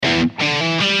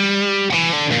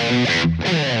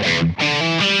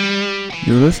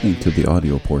You're listening to the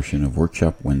audio portion of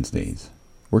Workshop Wednesdays.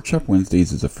 Workshop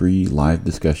Wednesdays is a free live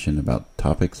discussion about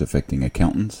topics affecting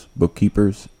accountants,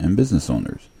 bookkeepers, and business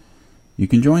owners. You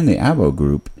can join the ABO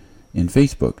group in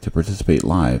Facebook to participate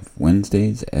live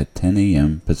Wednesdays at 10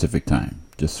 a.m. Pacific Time.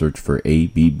 Just search for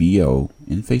ABBO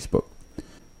in Facebook.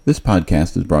 This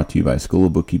podcast is brought to you by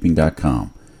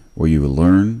schoolofbookkeeping.com, where you will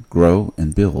learn, grow,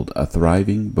 and build a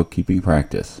thriving bookkeeping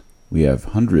practice. We have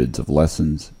hundreds of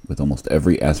lessons with almost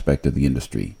every aspect of the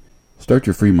industry. Start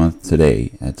your free month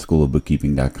today at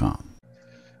schoolofbookkeeping.com.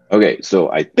 Okay,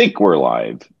 so I think we're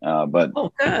live, but...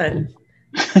 Oh, good.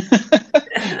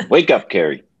 Wake up,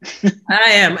 Carrie. I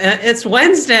am. It's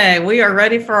Wednesday. We are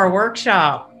ready for our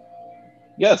workshop.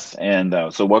 Yes, and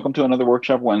so welcome to another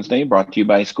Workshop Wednesday brought to you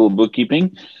by School of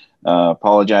Bookkeeping.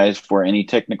 Apologize for any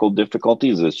technical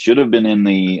difficulties. This should have been in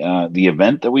the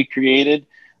event that we created.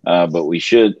 But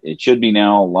it should be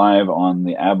now live on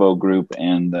the ABO group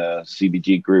and the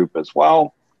CBG group as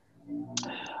well.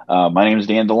 My name is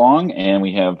Dan DeLong, and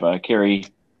we have Carrie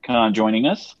Kahn joining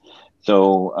us.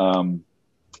 So,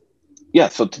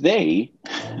 so today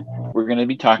we're going to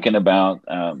be talking about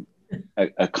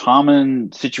a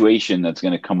common situation that's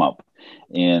going to come up.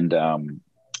 And, I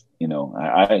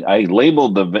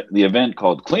labeled the event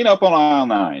called Clean Up on Aisle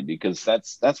 9 because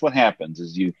that's what happens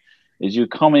is you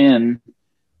come in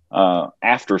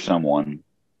after someone,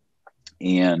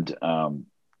 and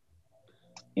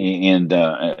you end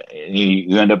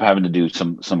up having to do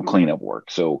some cleanup work.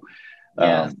 So,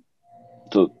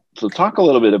 so talk a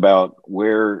little bit about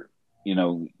where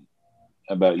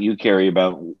about you, Carrie,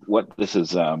 about what this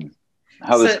is,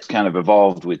 how this kind of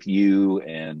evolved with you,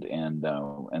 and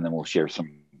then we'll share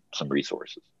some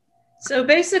resources. So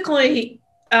basically,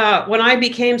 when I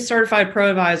became certified pro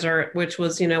advisor, which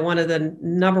was, one of the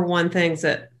number one things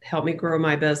that helped me grow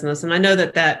my business. And I know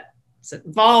that's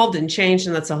evolved and changed,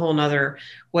 and that's a whole nother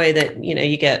way that,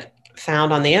 you get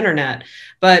found on the internet.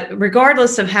 But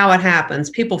regardless of how it happens,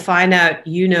 people find out,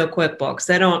 QuickBooks.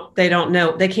 They don't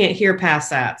know, they can't hear past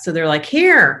that. So they're like,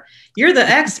 here, you're the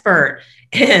expert.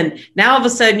 And now all of a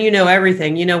sudden, you know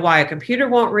everything. You know why a computer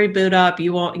won't reboot up.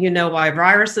 You know why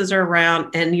viruses are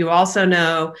around. And you also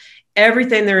know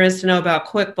everything there is to know about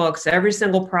QuickBooks, every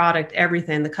single product,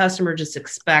 everything. The customer just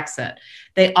expects it.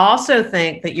 They also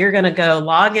think that you're going to go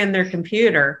log in their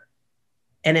computer,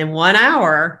 and in 1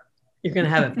 hour, you're going to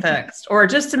have it fixed, or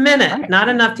just a minute, not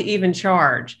enough to even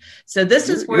charge. So this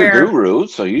is where you're a guru,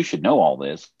 so you should know all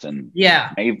this, and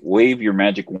wave your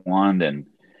magic wand and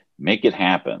make it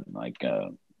happen, like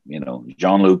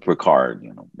Jean-Luc Picard.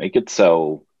 Make it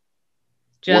so.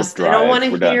 Just they don't want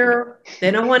to hear.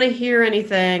 They don't want to hear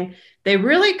anything. They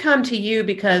really come to you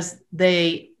because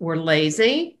they were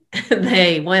lazy.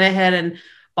 They went ahead and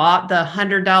bought the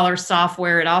 $100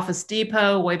 software at Office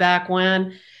Depot way back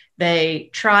when. They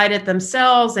tried it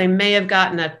themselves. They may have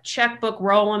gotten a checkbook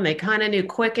rolling. They kind of knew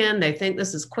Quicken. They think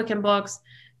this is Quicken Books.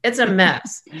 It's a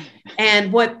mess.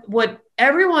 And what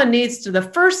everyone needs to, the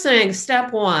first thing,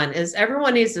 step one, is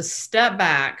everyone needs to step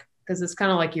back, because it's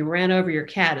kind of like you ran over your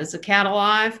cat. Is the cat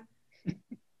alive?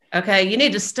 Okay, you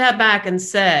need to step back and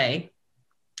say,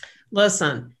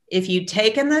 listen, if you'd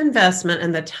taken the investment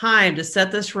and the time to set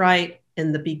this right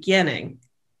in the beginning,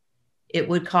 it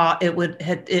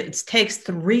takes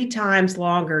 3 times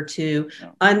longer to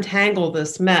untangle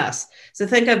this mess. So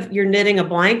think of you're knitting a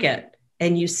blanket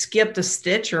and you skipped a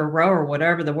stitch or a row or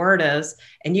whatever the word is,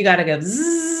 and you got to go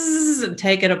zzz and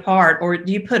take it apart, or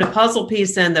you put a puzzle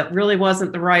piece in that really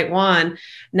wasn't the right one.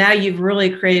 Now you've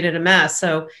really created a mess.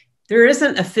 So there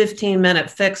isn't a 15-minute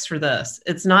fix for this.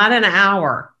 It's not an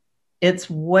hour. It's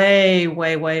way,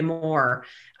 way, way more.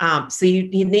 So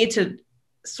you need to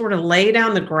sort of lay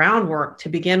down the groundwork to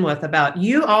begin with. About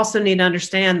you also need to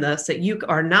understand this, that you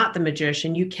are not the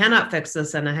magician. You cannot fix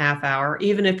this in a half hour,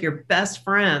 even if you're best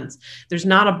friends. There's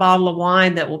not a bottle of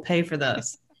wine that will pay for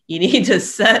this. You need to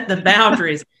set the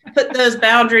boundaries, put those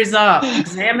boundaries up,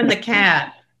 examine the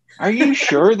cat. Are you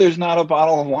sure there's not a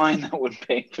bottle of wine that would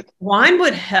pay for that?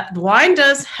 Wine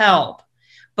does help,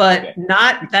 but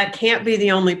that can't be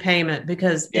the only payment,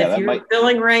 because if your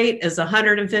billing rate is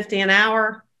 $150 an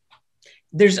hour,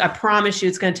 I promise you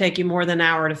it's going to take you more than an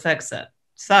hour to fix it.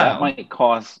 So that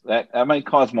might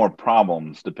cause more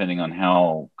problems depending on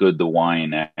how good the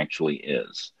wine actually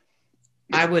is.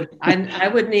 I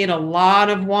would need a lot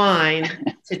of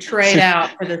wine to trade out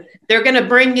for the. They're going to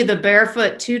bring you the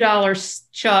barefoot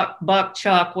 $2 buck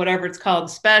chuck, whatever it's called,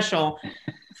 special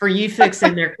for you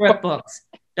fixing their QuickBooks.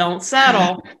 Don't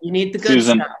settle. You need the good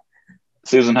stuff.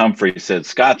 Susan Humphrey said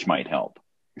Scotch might help.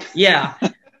 Yeah,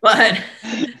 but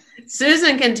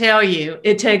Susan can tell you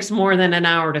it takes more than an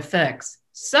hour to fix.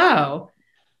 So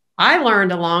I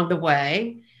learned along the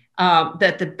way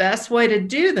that the best way to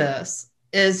do this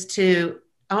is to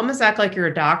almost act like you're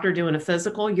a doctor doing a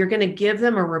physical. You're going to give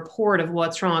them a report of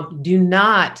what's wrong.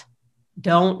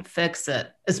 Don't fix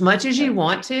it as much as you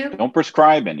want to. Don't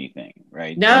prescribe anything,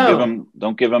 right? No.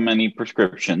 Don't give them any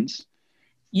prescriptions.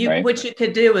 Right? What you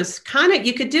could do is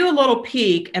you could do a little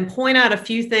peek and point out a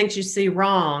few things you see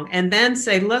wrong, and then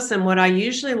say, listen, what I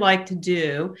usually like to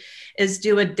do is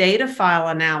do a data file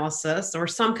analysis, or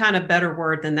some kind of better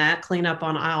word than that, clean up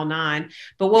on aisle 9.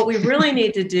 But what we really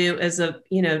need to do is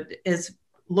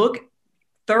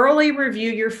thoroughly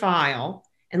review your file,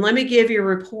 and let me give you a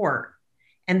report.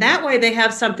 And that way they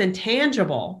have something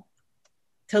tangible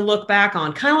to look back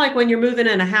on. Kind of like when you're moving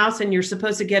in a house and you're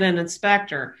supposed to get an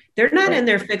inspector. They're not in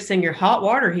there fixing your hot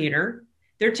water heater.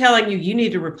 They're telling you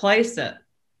need to replace it.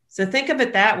 So think of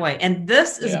it that way. And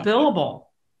this is billable.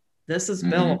 This is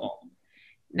billable.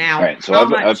 Now, right. So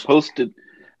I've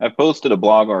posted a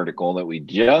blog article that we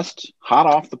just hot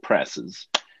off the presses.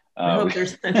 I hope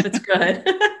it's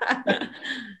good.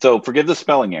 So forgive the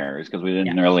spelling errors, because we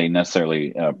didn't really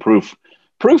necessarily proof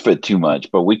it too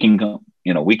much, but we can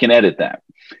edit that.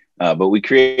 But we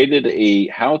created a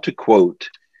how to quote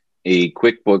a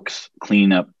QuickBooks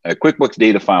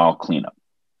data file cleanup,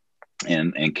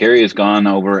 and Carrie has gone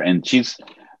over and she's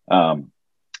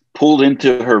pulled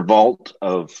into her vault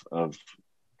of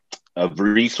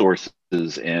resources,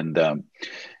 and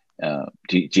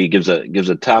she gives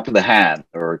a top of the hat,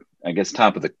 or I guess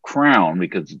top of the crown,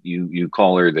 because you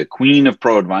call her the Queen of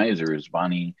Pro Advisors,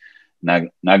 Bonnie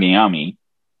Nagayami.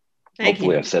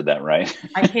 Hopefully I've said that right.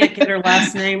 I can't get her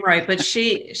last name right, but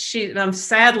she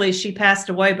sadly she passed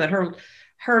away, but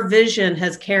her vision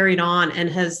has carried on and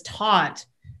has taught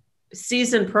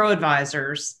seasoned pro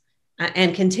advisors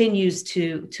and continues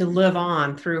to live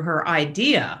on through her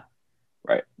idea.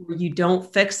 Right. You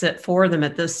don't fix it for them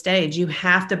at this stage. You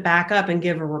have to back up and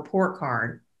give a report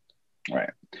card.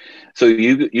 Right. So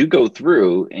you go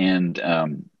through and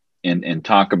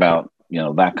talk about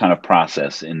that kind of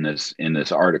process in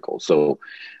this article. So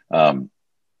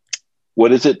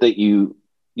what is it that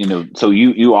so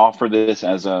you offer this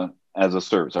as a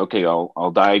service? Okay,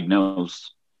 I'll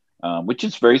diagnose, which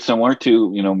is very similar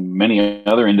to many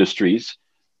other industries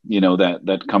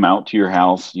that come out to your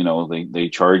house. They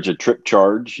charge a trip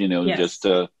charge, Yes.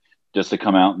 just to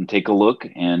come out and take a look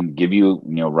and give you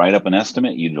write up an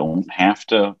estimate. You don't have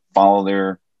to follow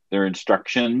their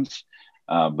instructions,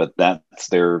 but that's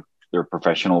their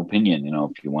professional opinion.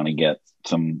 If you want to get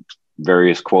some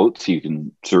various quotes, you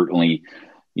can certainly,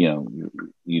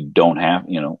 you don't have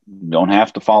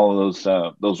to follow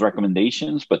those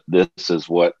recommendations, but this is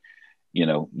what,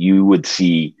 you would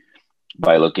see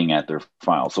by looking at their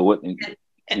file. So what,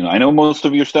 I know most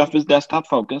of your stuff is desktop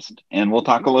focused, and we'll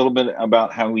talk a little bit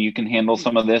about how you can handle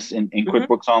some of this in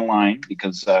QuickBooks Online,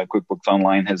 because QuickBooks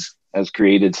Online has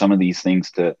created some of these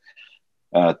things to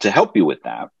help you with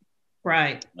that.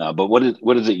 Right. But what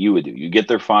is it you would do? You get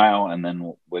their file, and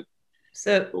then what?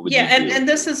 So and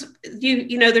this is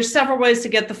there's several ways to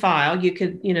get the file. You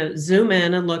could zoom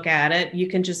in and look at it. You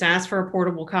can just ask for a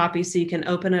portable copy, so you can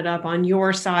open it up on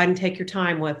your side and take your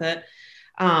time with it.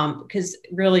 Because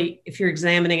really, if you're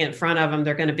examining it in front of them,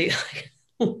 they're going to be like,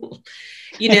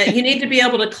 you need to be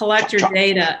able to collect your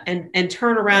data and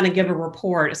turn around and give a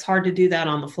report. It's hard to do that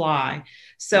on the fly.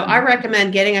 So I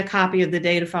recommend getting a copy of the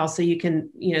data file so you can,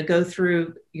 go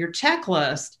through your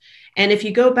checklist. And if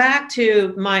you go back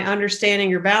to my Understanding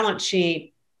Your Balance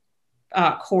Sheet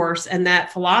course and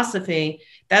that philosophy,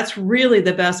 that's really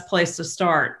the best place to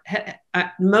start.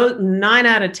 9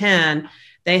 out of 10,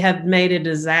 they have made a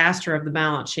disaster of the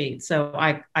balance sheet. So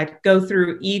I go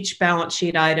through each balance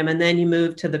sheet item, and then you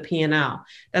move to the P&L.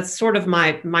 That's sort of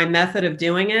my method of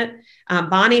doing it.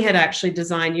 Bonnie had actually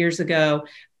designed years ago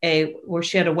where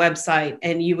she had a website,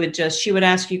 and she would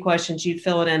ask you questions, you'd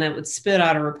fill it in, it would spit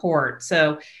out a report.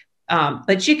 So,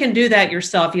 but you can do that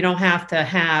yourself. You don't have to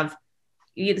have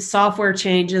the software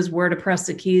changes, where to press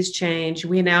the keys change.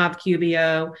 We now have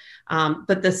QBO.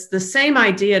 But the same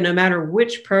idea, no matter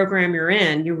which program you're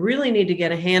in, you really need to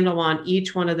get a handle on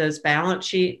each one of those balance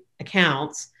sheet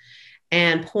accounts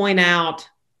and point out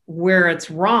where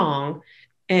it's wrong.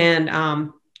 And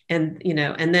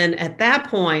then at that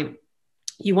point,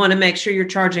 you want to make sure you're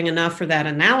charging enough for that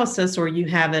analysis, or you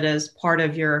have it as part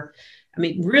of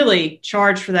really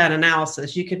charge for that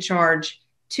analysis. You could charge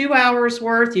 2 hours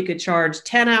worth, you could charge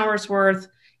 10 hours worth.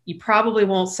 You probably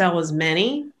won't sell as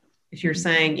many if you're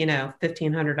saying,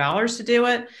 $1,500 to do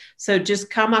it. So just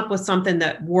come up with something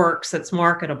that works, that's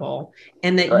marketable,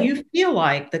 and that you feel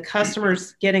like the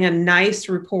customer's getting a nice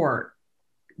report.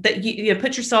 that you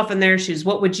put yourself in their shoes.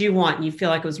 What would you want? And you feel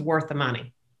like it was worth the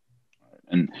money.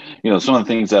 And, some of the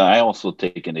things that I also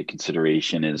take into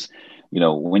consideration is,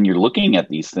 when you're looking at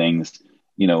these things,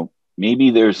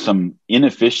 maybe there's some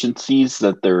inefficiencies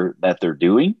that they're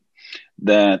doing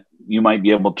that you might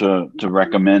be able to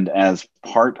recommend as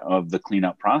part of the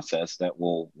cleanup process that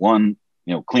will, one,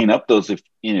 clean up those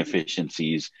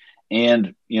inefficiencies,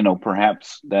 and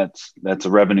perhaps that's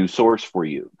a revenue source for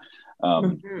you.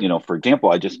 For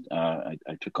example, I just I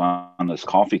took on this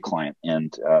coffee client,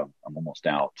 and I'm almost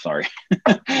out. Sorry,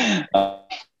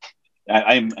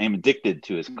 I'm addicted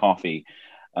to his coffee,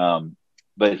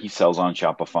 but he sells on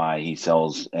Shopify. He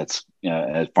sells at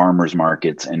farmers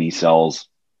markets, and he sells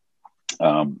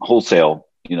wholesale,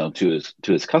 to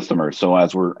his customers. So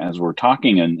as we're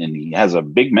talking, and he has a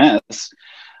big mess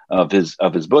of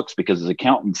his books because his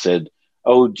accountant said,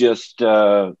 "Oh,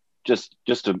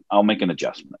 I'll make an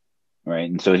adjustment." Right.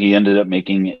 And so he ended up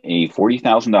making a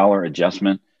 $40,000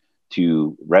 adjustment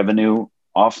to revenue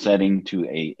offsetting to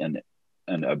a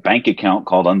bank account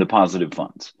called undeposited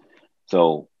funds.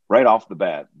 So right off the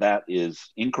bat, that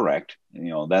is incorrect.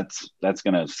 That's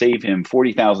going to save him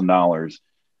 $40,000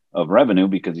 of revenue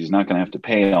because he's not going to have to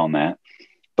pay on that.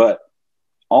 But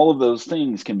all of those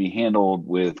things can be handled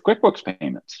with QuickBooks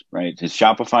payments, right? His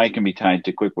Shopify can be tied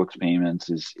to QuickBooks payments.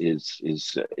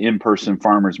 His in-person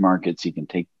farmers markets he can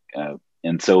take.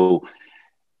 And so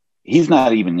he's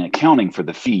not even accounting for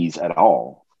the fees at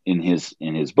all in his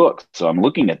books. So I'm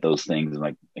looking at those things and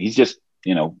like, he's just,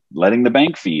 letting the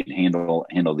bank feed handle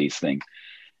these things.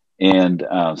 And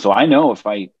so I know if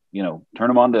I, turn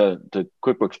them on to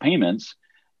QuickBooks payments,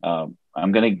 I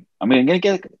am going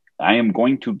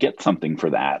to get something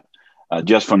for that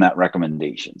just from that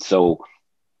recommendation. So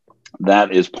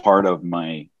that is part of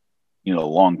my,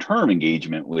 long-term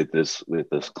engagement with this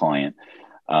client.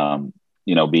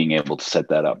 Being able to set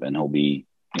that up, and he'll be,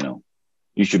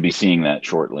 you should be seeing that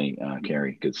shortly,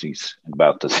 Carrie, because he's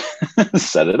about to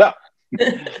set it up.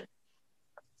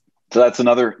 So that's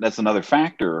another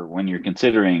factor when you're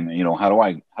considering, how do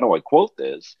I quote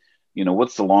this?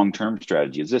 What's the long-term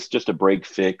strategy? Is this just a break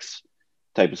fix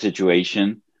type of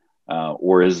situation?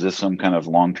 Or is this some kind of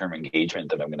long-term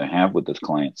engagement that I'm going to have with this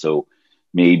client? So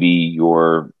maybe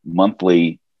your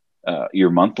monthly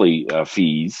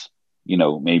fees,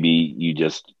 maybe you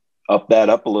just up that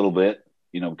up a little bit,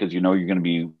 because you're going to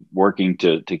be working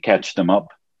to catch them up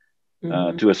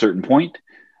to a certain point.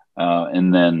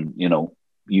 And then,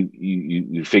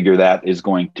 you figure that is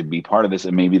going to be part of this.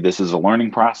 And maybe this is a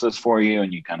learning process for you,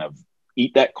 and you kind of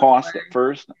eat that cost at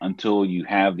first until you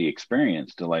have the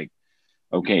experience to like,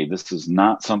 okay, this is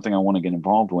not something I want to get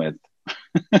involved with,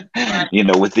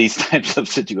 with these types of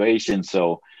situations.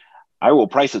 So I will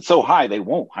price it so high they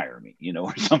won't hire me,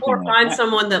 or something. Or find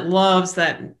someone that loves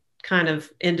that kind of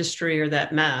industry or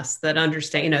that mess, that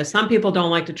understand. Some people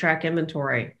don't like to track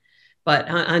inventory, but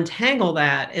untangle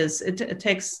that it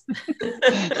takes.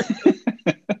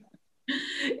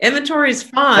 Inventory is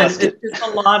fun. It's just a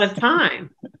lot of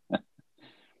time.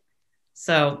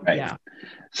 So right. Yeah.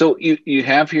 So you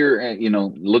have here,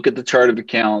 look at the chart of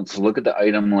accounts, look at the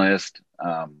item list,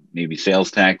 maybe sales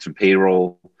tax and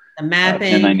payroll. The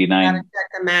mapping, 1099. check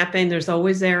the mapping. There's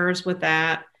always errors with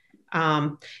that.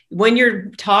 When you're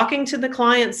talking to the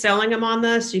client, selling them on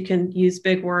this, you can use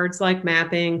big words like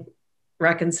mapping,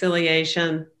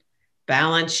 reconciliation,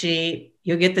 balance sheet.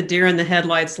 You'll get the deer in the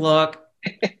headlights look.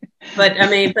 But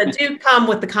do come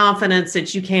with the confidence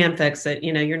that you can fix it.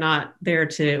 You're not there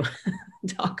to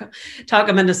talk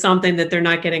them into something that they're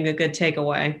not getting a good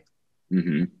takeaway.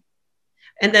 Mm-hmm.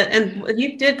 And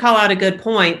you did call out a good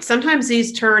point. Sometimes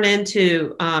these turn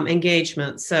into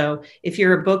engagements. So if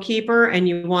you're a bookkeeper and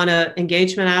you want an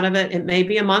engagement out of it, it may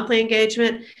be a monthly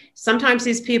engagement. Sometimes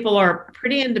these people are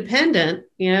pretty independent,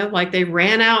 like they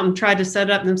ran out and tried to set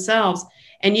it up themselves.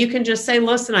 And you can just say,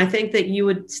 listen, I think that you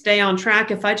would stay on track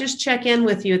if I just check in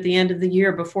with you at the end of the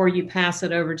year before you pass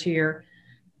it over to your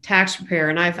tax preparer.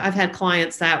 And I've had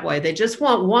clients that way. They just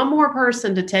want one more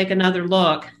person to take another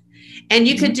look. And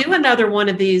you could do another one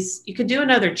of these. You could do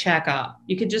another checkup.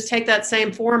 You could just take that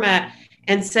same format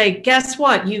and say, guess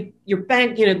what? Your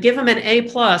bank, give them an A+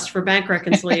 for bank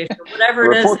reconciliation,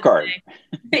 whatever it is. Report card.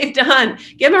 They've done.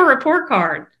 Give them a report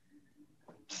card.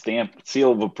 Stamp,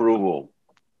 seal of approval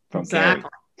from exactly.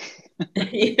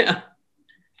 Yeah.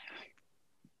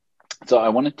 So I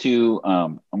wanted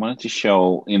to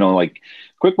show, like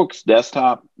QuickBooks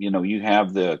Desktop, you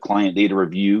have the client data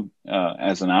review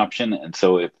as an option. And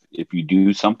so if you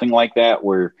do something like that,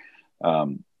 where,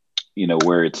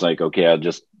 where it's like, okay, I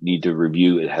just need to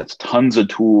review, it has tons of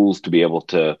tools to be able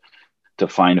to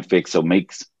find a fix. So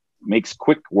makes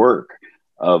quick work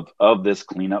of this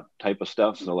cleanup type of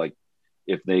stuff. So like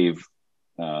if they've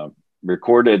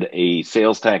recorded a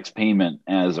sales tax payment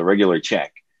as a regular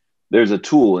check, there's a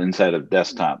tool inside of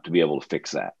Desktop to be able to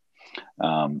fix that.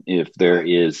 If there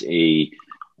is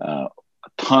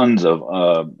tons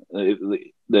of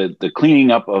the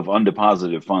cleaning up of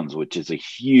undeposited funds, which is a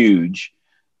huge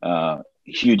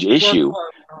issue,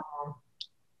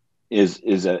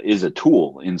 is a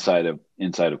tool inside of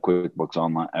QuickBooks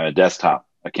Online, Desktop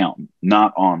Accountant,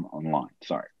 not online.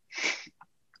 Sorry.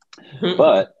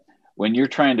 But when you're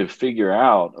trying to figure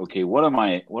out, okay, what am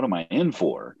I in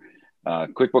for?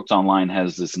 QuickBooks Online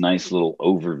has this nice little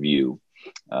overview,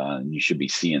 and you should be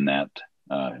seeing that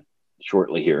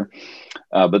shortly here.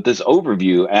 But this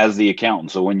overview as the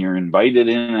accountant. So when you're invited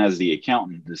in as the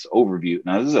accountant, this overview.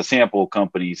 Now this is a sample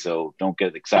company, so don't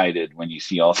get excited when you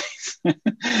see all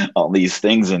these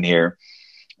things in here.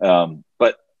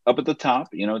 But up at the top,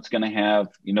 it's going to have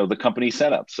the company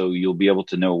setup. So you'll be able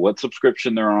to know what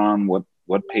subscription they're on, what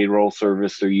payroll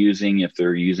service they're using, if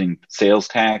they're using sales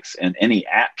tax, and any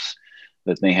apps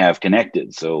that they have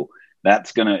connected. So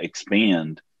that's going to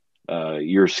expand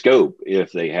your scope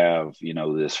if they have,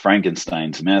 this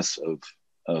Frankenstein's mess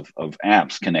of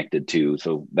apps connected to.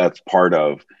 So that's part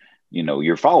of,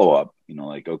 your follow-up,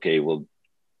 like, okay, well,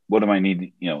 what do I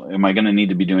need? Am I going to need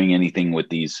to be doing anything with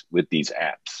these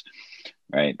apps?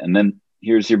 Right. And then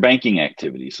here's your banking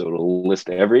activity. So it'll list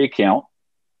every account,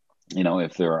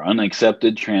 if there are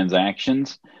unaccepted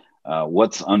transactions,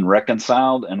 what's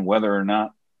unreconciled, and whether or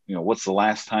not, what's the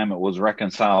last time it was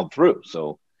reconciled through.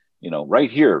 So,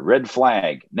 right here, red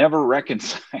flag, never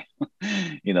reconcile.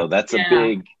 That's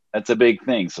a big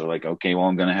thing. So like, okay, well,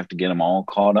 I'm going to have to get them all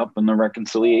caught up in the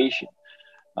reconciliation.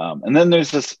 And then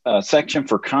there's this section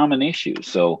for common issues.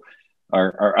 So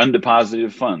our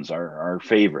undeposited funds, our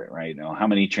favorite, right? How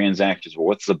many transactions? Well,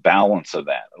 what's the balance of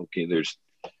that? Okay, there's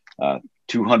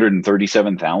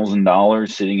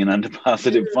 $237,000 sitting in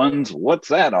undeposited funds. What's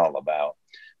that all about?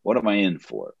 What am I in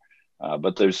for?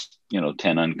 But there's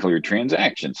 10 uncleared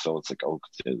transactions, so it's like, oh,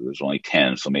 there's only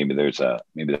 10, so maybe that's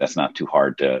not too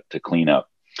hard to clean up.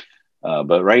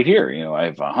 But right here, I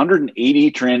have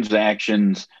 180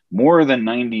 transactions, more than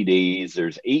 90 days.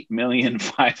 There's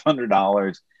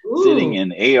 $8,500,000 sitting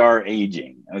in AR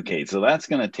aging. Okay, so that's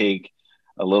going to take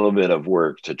a little bit of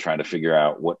work to try to figure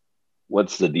out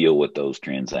what's the deal with those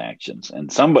transactions, and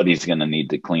somebody's going to need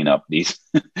to clean up these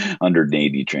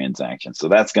 180 transactions. So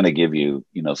that's going to give you,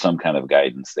 some kind of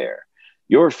guidance there.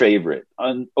 Your favorite,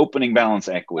 opening balance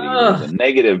equity, there's a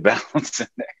negative balance in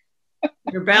there.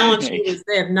 Your balance sheet is,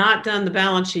 they have not done the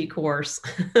balance sheet course.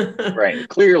 Right.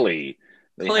 Clearly.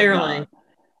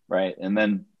 Right. And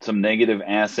then some negative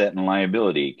asset and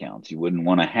liability accounts. You wouldn't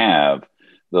want to have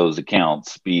those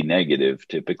accounts be negative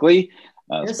typically,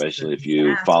 especially if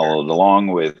you followed along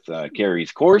with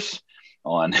Carrie's course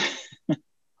on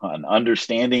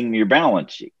understanding your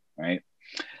balance sheet, right?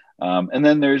 And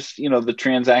then there's, the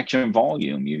transaction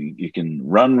volume. You can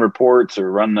run reports or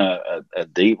run a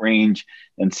date range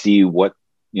and see what,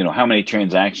 how many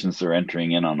transactions they're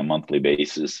entering in on a monthly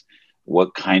basis,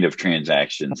 what kind of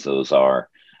transactions those are,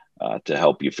 to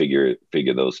help you figure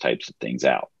those types of things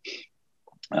out.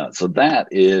 So that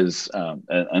is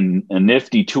a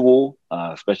nifty tool,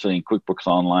 especially in QuickBooks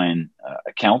Online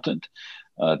Accountant,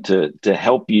 to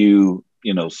help you,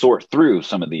 sort through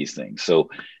some of these things. So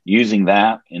using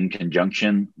that in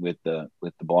conjunction with the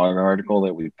blog article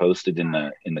that we posted in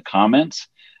the comments,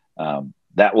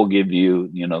 that will give you,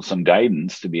 some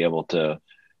guidance to be able to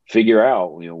figure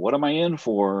out, what am I in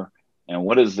for, and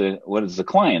what is the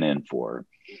client in for.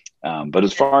 But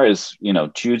as far as,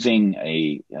 choosing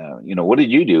what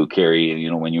did you do, Carrie,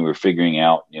 when you were figuring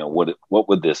out, what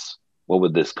would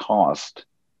this cost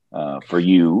for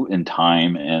you in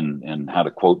time, and how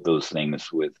to quote those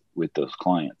things with those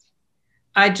clients?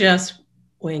 I just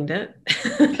winged it.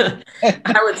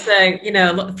 I would say,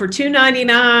 for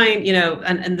 $299,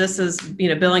 and this is,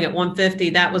 billing at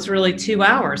 $150, that was really 2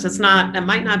 hours. It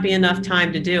might not be enough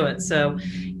time to do it. So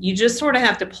you just sort of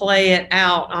have to play it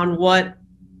out on what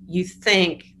you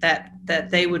think that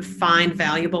they would find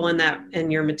valuable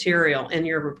in your material, in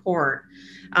your report.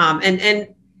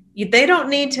 They don't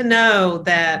need to know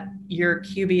that your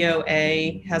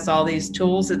QBOA has all these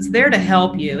tools. It's there to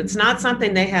help you. It's not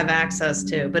something they have access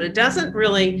to, but it does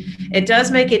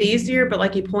make it easier. But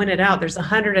like you pointed out, there's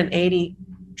 180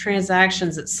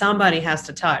 transactions that somebody has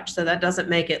to touch. So that doesn't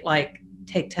make it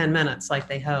take 10 minutes like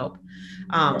they hope.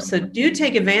 Right. So do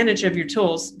take advantage of your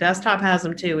tools. Desktop has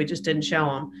them too. We just didn't show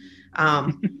them.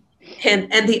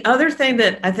 And the other thing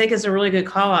that I think is a really good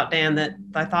call out, Dan, that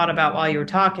I thought about while you were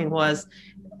talking was,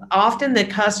 often the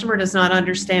customer does not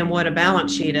understand what a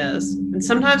balance sheet is. And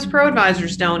sometimes pro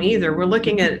advisors don't either. We're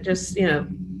looking at just,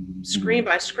 screen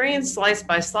by screen, slice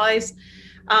by slice.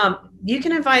 You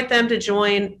can invite them to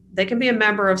join. They can be a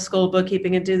member of School of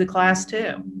Bookkeeping and do the class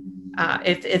too.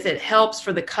 If it helps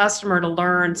for the customer to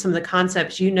learn some of the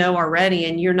concepts already,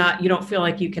 and you don't feel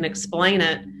like you can explain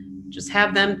it, just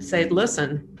have them say,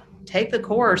 listen, take the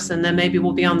course, and then maybe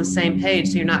we'll be on the same page,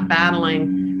 so you're not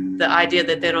battling the idea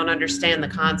that they don't understand the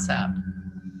concept.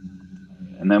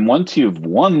 And then once you've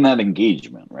won that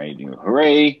engagement, right?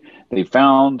 Hooray! They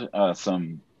found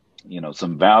some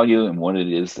value in what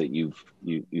it is that you've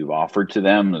offered to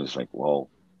them. It's like, well,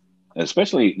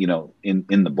 especially in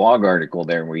the blog article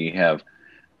there where you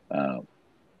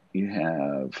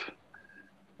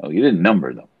didn't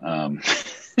number them.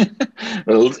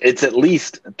 It's at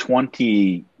least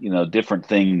 20 different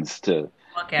things to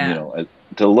look at.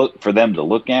 For them to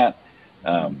look at.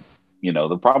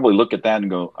 They'll probably look at that and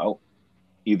go, oh,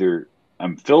 either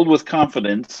I'm filled with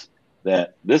confidence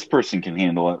that this person can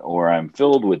handle it, or I'm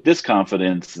filled with this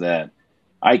confidence that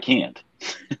I can't.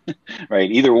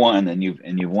 Right, either one, and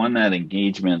you've won that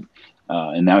engagement,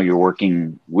 and now you're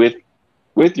working with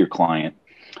your client.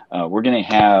 We're going to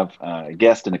have a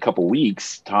guest in a couple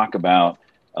weeks talk about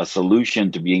a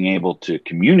solution to being able to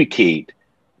communicate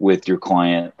with your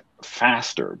client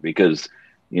faster, because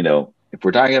if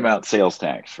we're talking about sales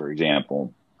tax, for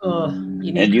example, and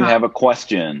you have a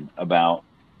question about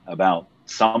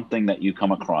something that you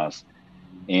come across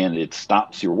and it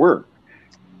stops your work,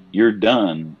 you're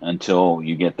done until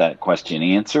you get that question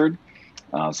answered.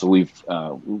 So we've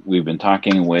been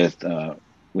talking with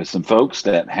some folks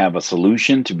that have a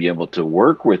solution to be able to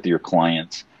work with your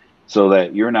clients, so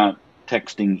that you're not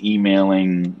texting,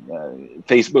 emailing,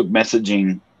 Facebook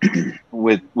messaging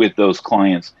with those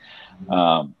clients.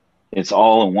 It's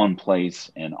all in one place,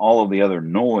 and all of the other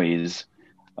noise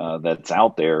that's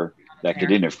out there that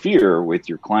could interfere with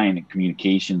your client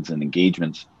communications and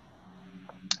engagements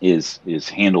is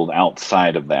handled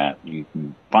outside of that. You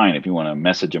can fine if you want to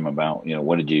message them about,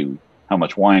 how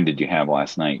much wine did you have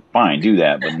last night? Fine, do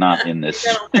that, but not in this.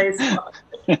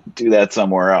 Do that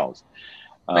somewhere else.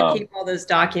 But keep all those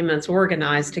documents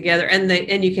organized together, and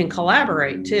you can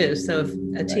collaborate too. So if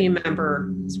a team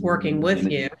member is working with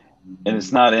you, and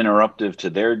it's not interruptive to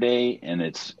their day, and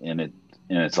it's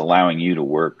allowing you to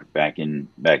work back in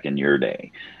your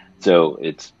day. So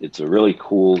it's a really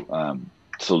cool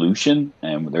solution,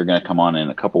 and they're going to come on in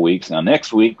a couple weeks. Now,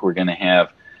 next week we're going to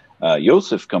have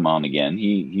Joseph come on again.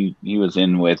 He was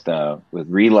in with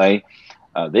Relay.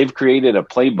 They've created a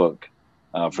playbook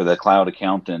for the cloud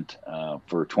accountant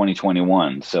for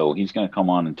 2021. So he's going to come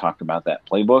on and talk about that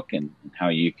playbook and how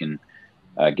you can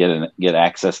get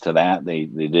access to that. They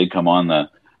did come on the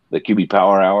QB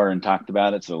Power Hour and talked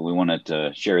about it. So we wanted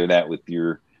to share that with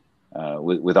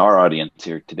with our audience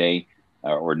here today,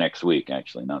 or next week,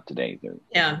 actually, not today.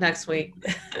 Yeah, next week.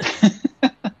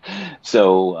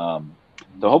 So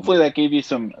hopefully that gave you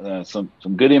some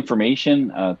good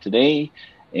information today,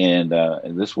 and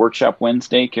this Workshop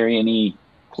Wednesday. Carrie, any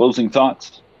closing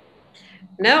thoughts?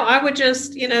 No, I would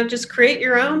just create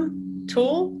your own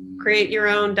tool, create your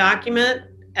own document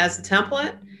as a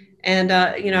template. And,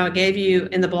 I gave you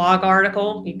in the blog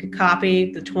article, you could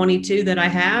copy the 22 that I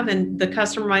have, and the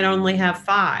customer might only have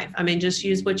 5. I mean, just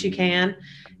use what you can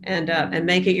and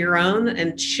make it your own,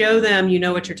 and show them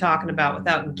what you're talking about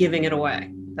without giving it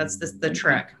away. That's the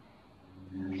trick.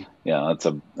 Yeah,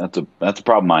 that's a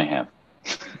problem I have.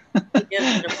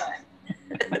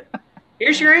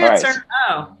 Here's your answer. Right.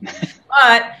 Oh,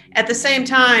 but at the same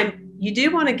time, you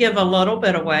do want to give a little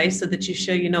bit away so that you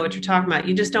show what you're talking about.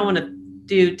 You just don't want to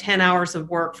do 10 hours of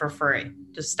work for free.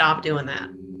 Just stop doing that.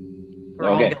 We're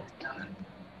all guilty of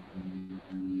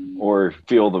it. Or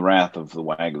feel the wrath of the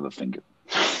wag of the finger.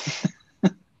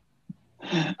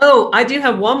 Oh, I do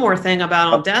have one more thing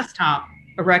about on desktop.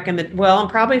 I recommend, and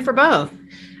probably for both.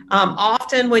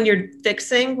 Often when you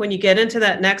get into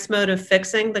that next mode of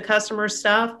fixing the customer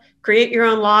stuff, create your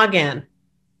own login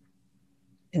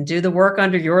and do the work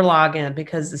under your login,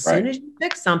 because as soon as you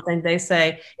fix something, they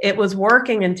say it was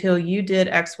working until you did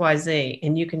XYZ,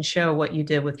 and you can show what you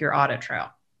did with your audit trail.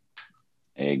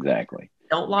 Exactly.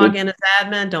 Don't log in as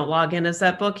admin. Don't log in as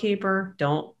that bookkeeper.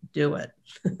 Don't do it.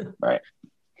 Right.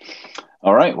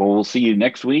 All right. Well, we'll see you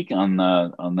next week on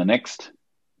the next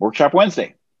Workshop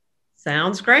Wednesday.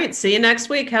 Sounds great. See you next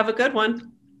week. Have a good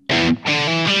one.